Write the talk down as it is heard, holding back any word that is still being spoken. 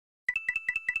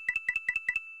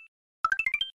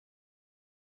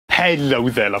Hello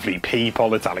there, lovely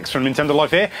people, it's Alex from Nintendo Life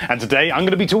here, and today I'm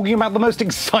going to be talking about the most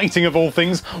exciting of all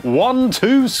things,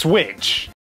 1-2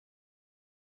 Switch.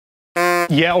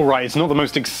 Yeah, alright, it's not the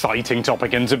most exciting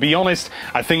topic, and to be honest,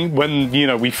 I think when,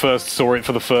 we first saw it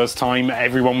for the first time,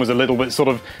 everyone was a little bit sort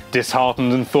of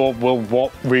disheartened and thought, well,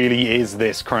 what really is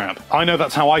this crap? I know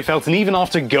that's how I felt, and even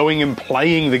after going and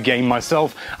playing the game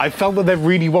myself, I felt that there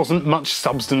really wasn't much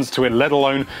substance to it, let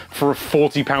alone for a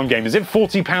 £40 game. Is it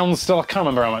 £40 still? I can't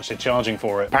remember how much they're charging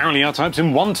for it. Apparently I typed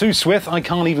in 1-2 Swith, I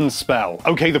can't even spell.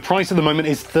 Okay, the price at the moment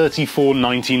is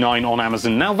 $34.99 on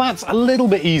Amazon. Now that's a little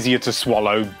bit easier to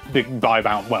swallow by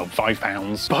about, well,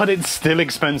 £5. But it's still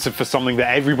expensive for something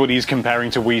that everybody is comparing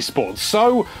to Wii Sports.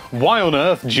 So, why on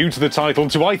earth, due to the title,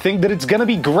 do I think that it's gonna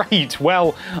be great?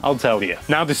 Well, I'll tell you.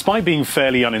 Now, despite being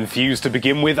fairly unenthused to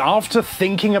begin with, after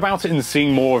thinking about it and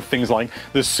seeing more of things like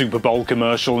the Super Bowl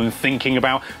commercial and thinking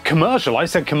about commercial, I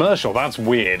said commercial, that's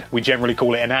weird. We generally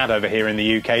call it an ad over here in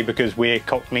the UK because we're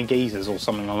Cockney geezers or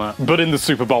something like that. But in the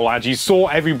Super Bowl ad, you saw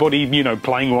everybody,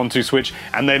 playing 1-2 Switch,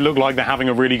 and they look like they're having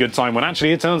a really good time, when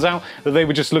actually it turns out that they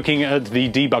were just looking at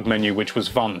the debug menu, which was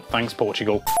fun. Thanks,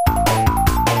 Portugal.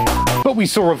 But we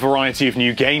saw a variety of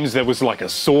new games. There was like a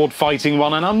sword fighting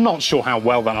one, and I'm not sure how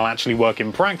well that'll actually work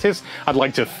in practice. I'd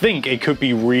like to think it could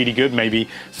be really good, maybe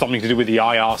something to do with the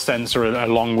IR sensor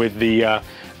along with the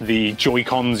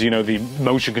Joy-Cons, the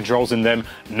motion controls in them,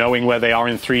 knowing where they are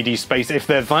in 3D space. If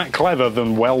they're that clever,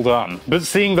 then well done. But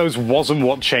seeing those wasn't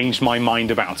what changed my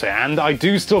mind about it, and I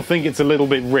do still think it's a little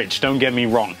bit rich, don't get me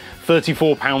wrong.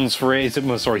 £34 for it,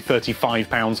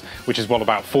 £35, which is what,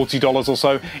 about $40 or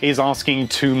so, is asking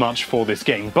too much for this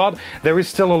game. But there is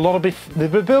still a lot of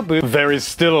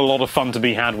fun to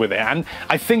be had with it, and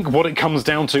I think what it comes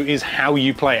down to is how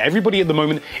you play it. Everybody at the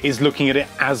moment is looking at it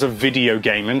as a video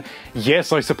game, and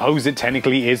yes, I suppose it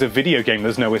technically is a video game,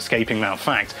 there's no escaping that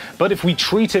fact. But if we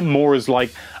treat it more as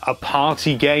like a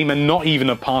party game, and not even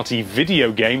a party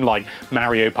video game like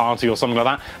Mario Party or something like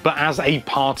that, but as a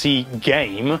party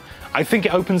game, I think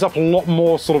it opens up a lot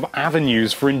more sort of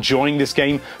avenues for enjoying this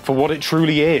game for what it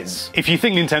truly is. If you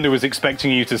think Nintendo was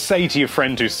expecting you to say to your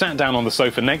friend who sat down on the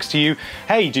sofa next to you,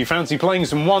 hey, do you fancy playing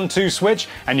some 1-2 Switch?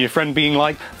 And your friend being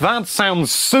like, that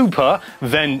sounds super,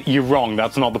 then you're wrong,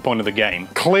 that's not the point of the game.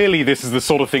 Clearly this is the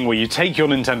sort of thing where you take your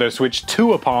Nintendo Switch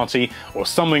to a party or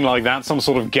something like that, some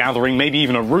sort of gathering, maybe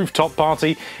even a rooftop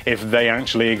party, if they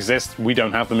actually exist. We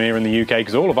don't have them here in the UK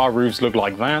because all of our roofs look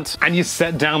like that. And you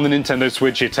set down the Nintendo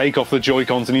Switch, you take off the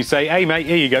Joy-Cons and you say, hey mate,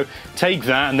 here you go, take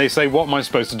that, and they say, what am I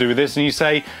supposed to do with this? And you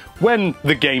say, when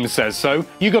the game says so,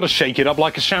 you gotta shake it up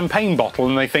like a champagne bottle,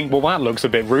 and they think, well, that looks a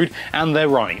bit rude, and they're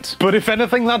right. But if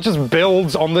anything, that just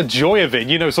builds on the joy of it,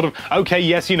 sort of, okay,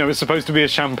 yes, it's supposed to be a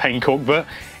champagne cork, but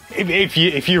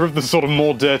if you're of the sort of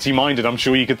more dirty-minded, I'm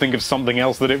sure you could think of something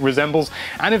else that it resembles.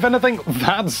 And if anything,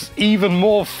 that's even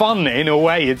more fun in a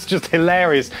way. It's just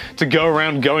hilarious to go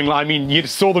around going like, you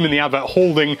saw them in the advert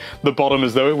holding the bottom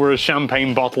as though it were a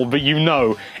champagne bottle, but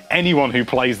anyone who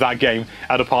plays that game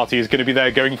at a party is going to be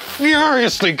there going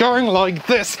furiously, going like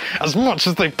this as much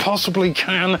as they possibly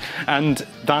can, and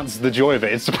that's the joy of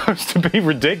it. It's supposed to be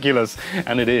ridiculous,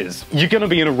 and it is. You're going to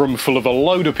be in a room full of a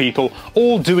load of people,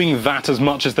 all doing that as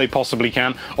much as they possibly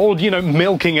can, or,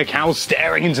 milking a cow,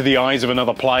 staring into the eyes of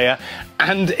another player,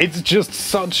 and it's just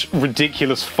such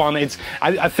ridiculous fun.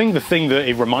 I think the thing that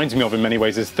it reminds me of in many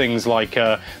ways is things like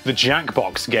the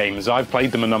Jackbox games. I've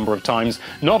played them a number of times,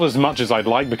 not as much as I'd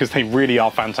like because they really are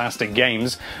fantastic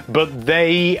games, but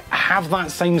they have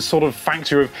that same sort of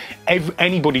factor of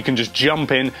anybody can just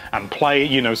jump in and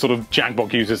play. Sort of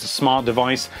Jackbox uses a smart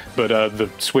device, but the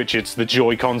Switch, it's the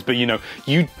Joy-Cons, but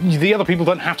the other people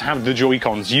don't have to have the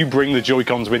Joy-Cons. You bring the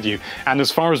Joy-Cons with you, and as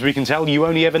far as we can tell, you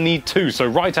only ever need 2, so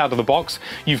right out of the box,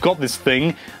 you've got this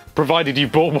thing, provided you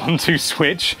bought 1-2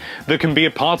 Switch, that can be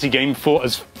a party game for,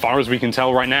 as far as we can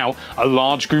tell right now, a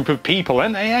large group of people.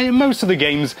 And most of the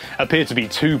games appear to be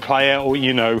 2-player, or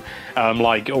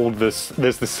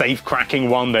there's the safe cracking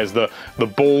one, there's the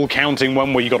ball counting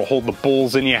one where you got to hold the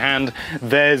balls in your hand,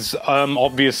 there's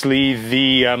obviously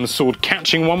the sword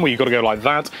catching one where you got to go like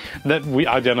that.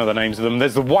 I don't know the names of them.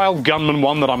 There's the wild gunman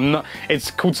one that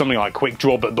it's called something like quick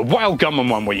draw, but the wild gunman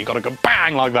one where you got to go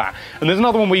bang like that. And there's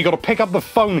another one where you got to pick up the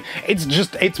phone.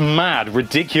 It's mad,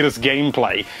 ridiculous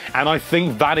gameplay, and I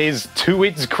think that is, to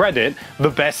its credit, the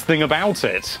best thing about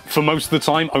it. For most of the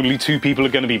time, only 2 people are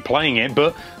going to be playing it,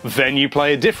 but then you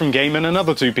play a different game and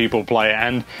another 2 people play it,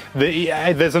 and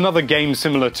there's another game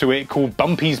similar to it called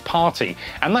Bumpy's Party,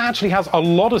 and that actually has a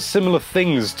lot of similar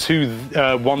things to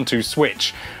 1-2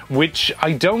 Switch, which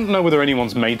I don't know whether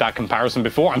anyone's made that comparison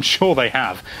before. I'm sure they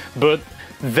have, but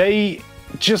they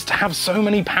just have so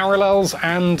many parallels,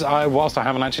 and whilst I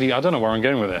haven't actually, I don't know where I'm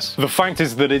going with this. The fact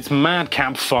is that it's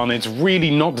madcap fun. It's really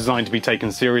not designed to be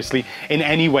taken seriously in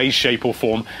any way, shape or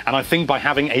form, and I think by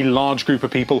having a large group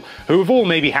of people who have all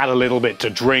maybe had a little bit to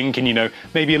drink and, you know,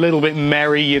 maybe a little bit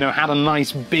merry, you know, had a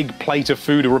nice big plate of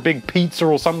food or a big pizza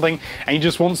or something, and you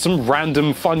just want some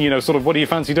random fun, you know, sort of, what do you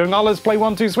fancy doing? Oh, let's play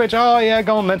 1-2 Switch. Oh yeah,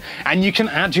 go on then. And you can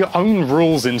add your own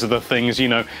rules into the things, you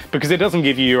know, because it doesn't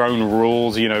give you your own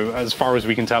rules, you know, as far as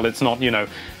we can tell. It's not, you know,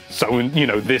 so, you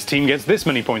know, this team gets this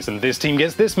many points and this team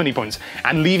gets this many points.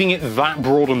 And leaving it that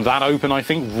broad and that open, I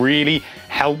think, really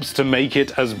helps to make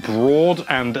it as broad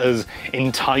and as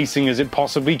enticing as it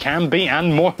possibly can be,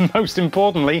 and most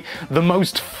importantly, the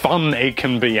most fun it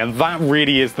can be. And that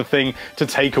really is the thing to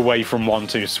take away from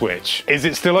 1-2 Switch. Is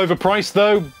it still overpriced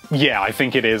though? Yeah, I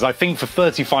think it is. I think for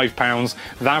 £35,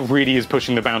 that really is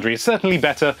pushing the boundary. It's certainly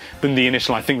better than the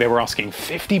initial. I think they were asking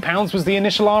 £50 was the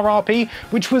initial RRP,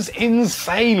 which was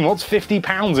insane. What's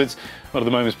 £50? It's, well, at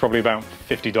the moment it's probably about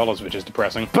 $50, which is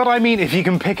depressing. But I mean, if you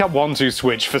can pick up 1-2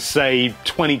 Switch for, say,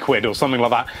 20 quid or something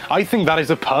like that, I think that is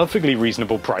a perfectly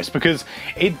reasonable price, because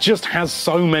it just has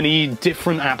so many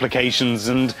different applications,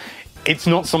 and it's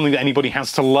not something that anybody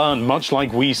has to learn. Much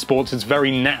like Wii Sports, it's very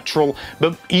natural,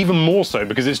 but even more so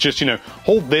because it's just, you know,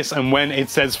 hold this and when it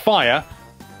says fire,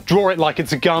 draw it like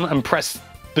it's a gun and press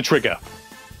the trigger.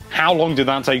 How long did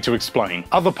that take to explain?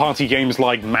 Other party games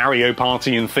like Mario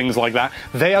Party and things like that,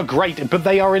 they are great, but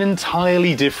they are an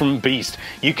entirely different beast.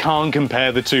 You can't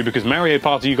compare the two, because Mario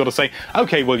Party, you got to say,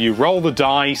 okay, well, you roll the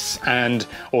dice, and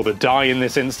or the die in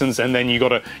this instance, and then you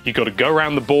got to go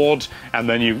around the board, and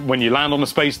then when you land on a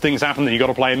space, things happen. Then you got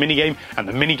to play a mini game, and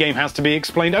the mini game has to be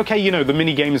explained. Okay, you know, the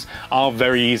mini games are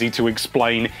very easy to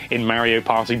explain in Mario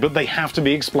Party, but they have to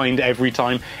be explained every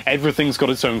time. Everything's got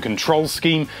its own control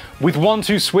scheme. With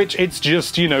 1-2 Switch, it's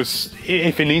just, you know,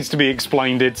 if it needs to be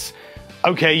explained, it's,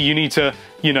 okay, you need to,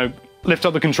 you know, lift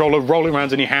up the controller, roll it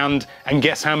around in your hand, and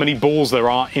guess how many balls there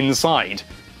are inside.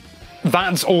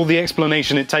 That's all the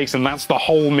explanation it takes, and that's the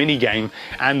whole minigame,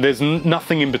 and there's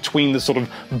nothing in between that's sort of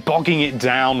bogging it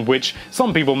down, which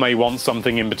some people may want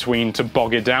something in between to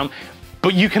bog it down,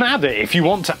 but you can add it. If you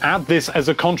want to add this as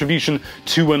a contribution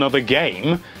to another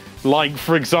game, like,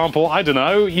 for example, I don't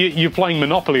know, you're playing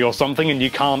Monopoly or something and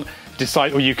you can't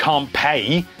decide, or you can't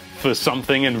pay for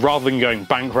something, and rather than going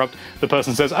bankrupt, the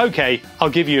person says, okay, I'll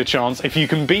give you a chance if you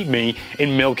can beat me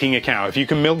in milking a cow. If you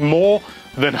can milk more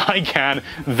than I can,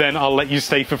 then I'll let you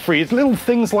stay for free. It's little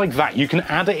things like that. You can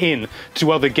add it in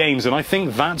to other games, and I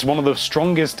think that's one of the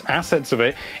strongest assets of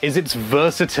it, is its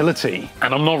versatility.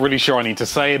 And I'm not really sure I need to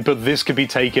say it, but this could be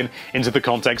taken into the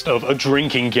context of a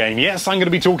drinking game. Yes, I'm going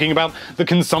to be talking about the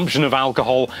consumption of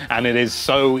alcohol, and it is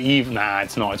so even. Nah,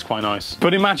 it's not. It's quite nice.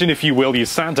 But imagine, if you will, you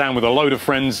sat down with a load of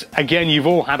friends. Again, you've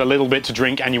all had a little bit to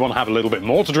drink, and you want to have a little bit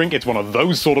more to drink. It's one of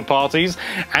those sort of parties,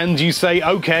 and you say,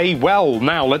 okay, well,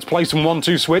 now let's play some 1-2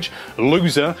 Switch.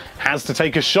 Loser has to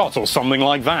take a shot or something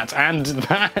like that, and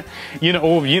that, you know,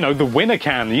 or, you know, the winner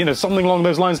can, you know, something along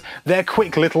those lines. They're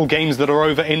quick little games that are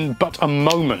over in but a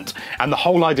moment, and the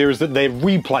whole idea is that they're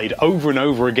replayed over and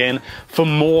over again for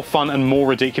more fun and more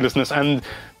ridiculousness. And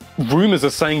rumours are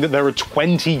saying that there are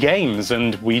 20 games,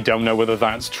 and we don't know whether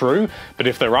that's true, but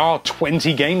if there are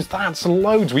 20 games, that's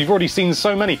loads. We've already seen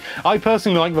so many. I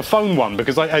personally like the phone one,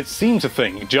 because I seem to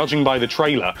think, judging by the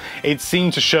trailer, it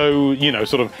seemed to show, you know,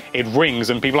 sort of, it rings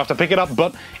and people have to pick it up,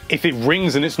 but if it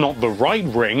rings and it's not the right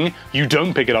ring, you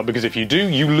don't pick it up, because if you do,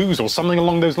 you lose, or something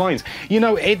along those lines. You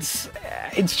know, it's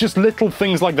just little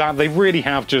things like that. They really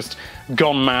have just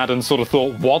gone mad and sort of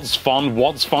thought, what's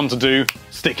fun to do,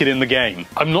 stick it in the game.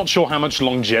 I'm not sure how much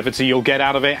longevity you'll get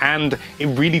out of it, and it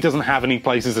really doesn't have any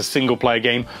place as a single player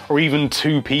game, or even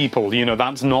two people. You know,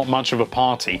 that's not much of a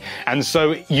party, and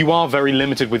so you are very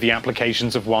limited with the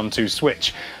applications of 1-2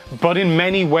 Switch. But in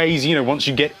many ways, you know, once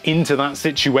you get into that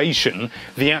situation,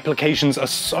 the applications are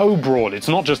so broad. It's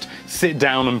not just sit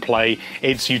down and play,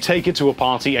 it's you take it to a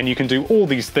party and you can do all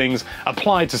these things,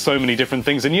 apply it to so many different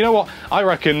things. And you know what? I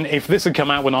reckon if this had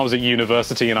come out when I was at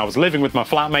university and I was living with my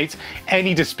flatmates,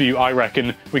 any dispute, I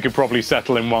reckon we could probably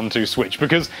settle in 1-2 Switch,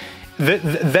 because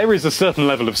there is a certain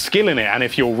level of skill in it, and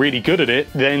if you're really good at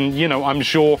it, then, you know, I'm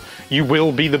sure you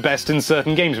will be the best in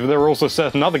certain games. But there are also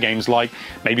certain other games, like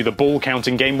maybe the ball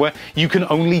counting game, where you can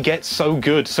only get so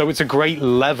good. So it's a great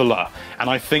leveler, and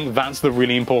I think that's the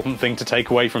really important thing to take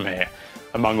away from here,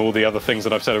 among all the other things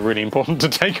that I've said are really important to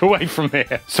take away from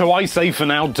here. So I say, for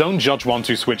now, don't judge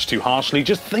 1-2 Switch too harshly.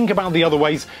 Just think about the other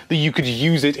ways that you could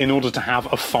use it in order to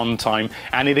have a fun time,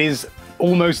 and it is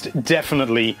almost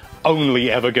definitely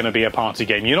only ever going to be a party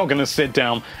game. You're not going to sit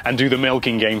down and do the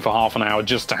milking game for half an hour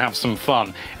just to have some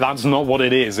fun. That's not what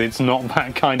it is. It's not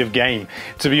that kind of game.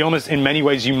 To be honest, in many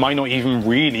ways, you might not even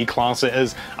really class it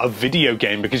as a video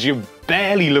game because you're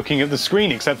barely looking at the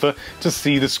screen except for to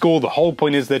see the score. The whole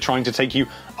point is they're trying to take you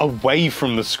away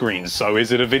from the screen. So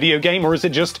is it a video game or is it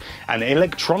just an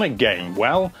electronic game?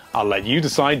 Well, I'll let you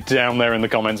decide down there in the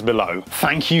comments below.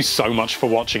 Thank you so much for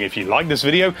watching. If you like this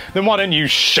video, then why don't you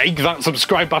shake that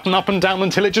subscribe button up and down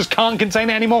until it just can't contain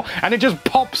it anymore and it just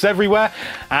pops everywhere.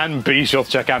 And be sure to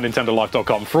check out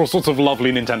NintendoLife.com for all sorts of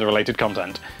lovely Nintendo related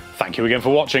content. Thank you again for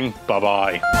watching. Bye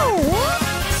bye.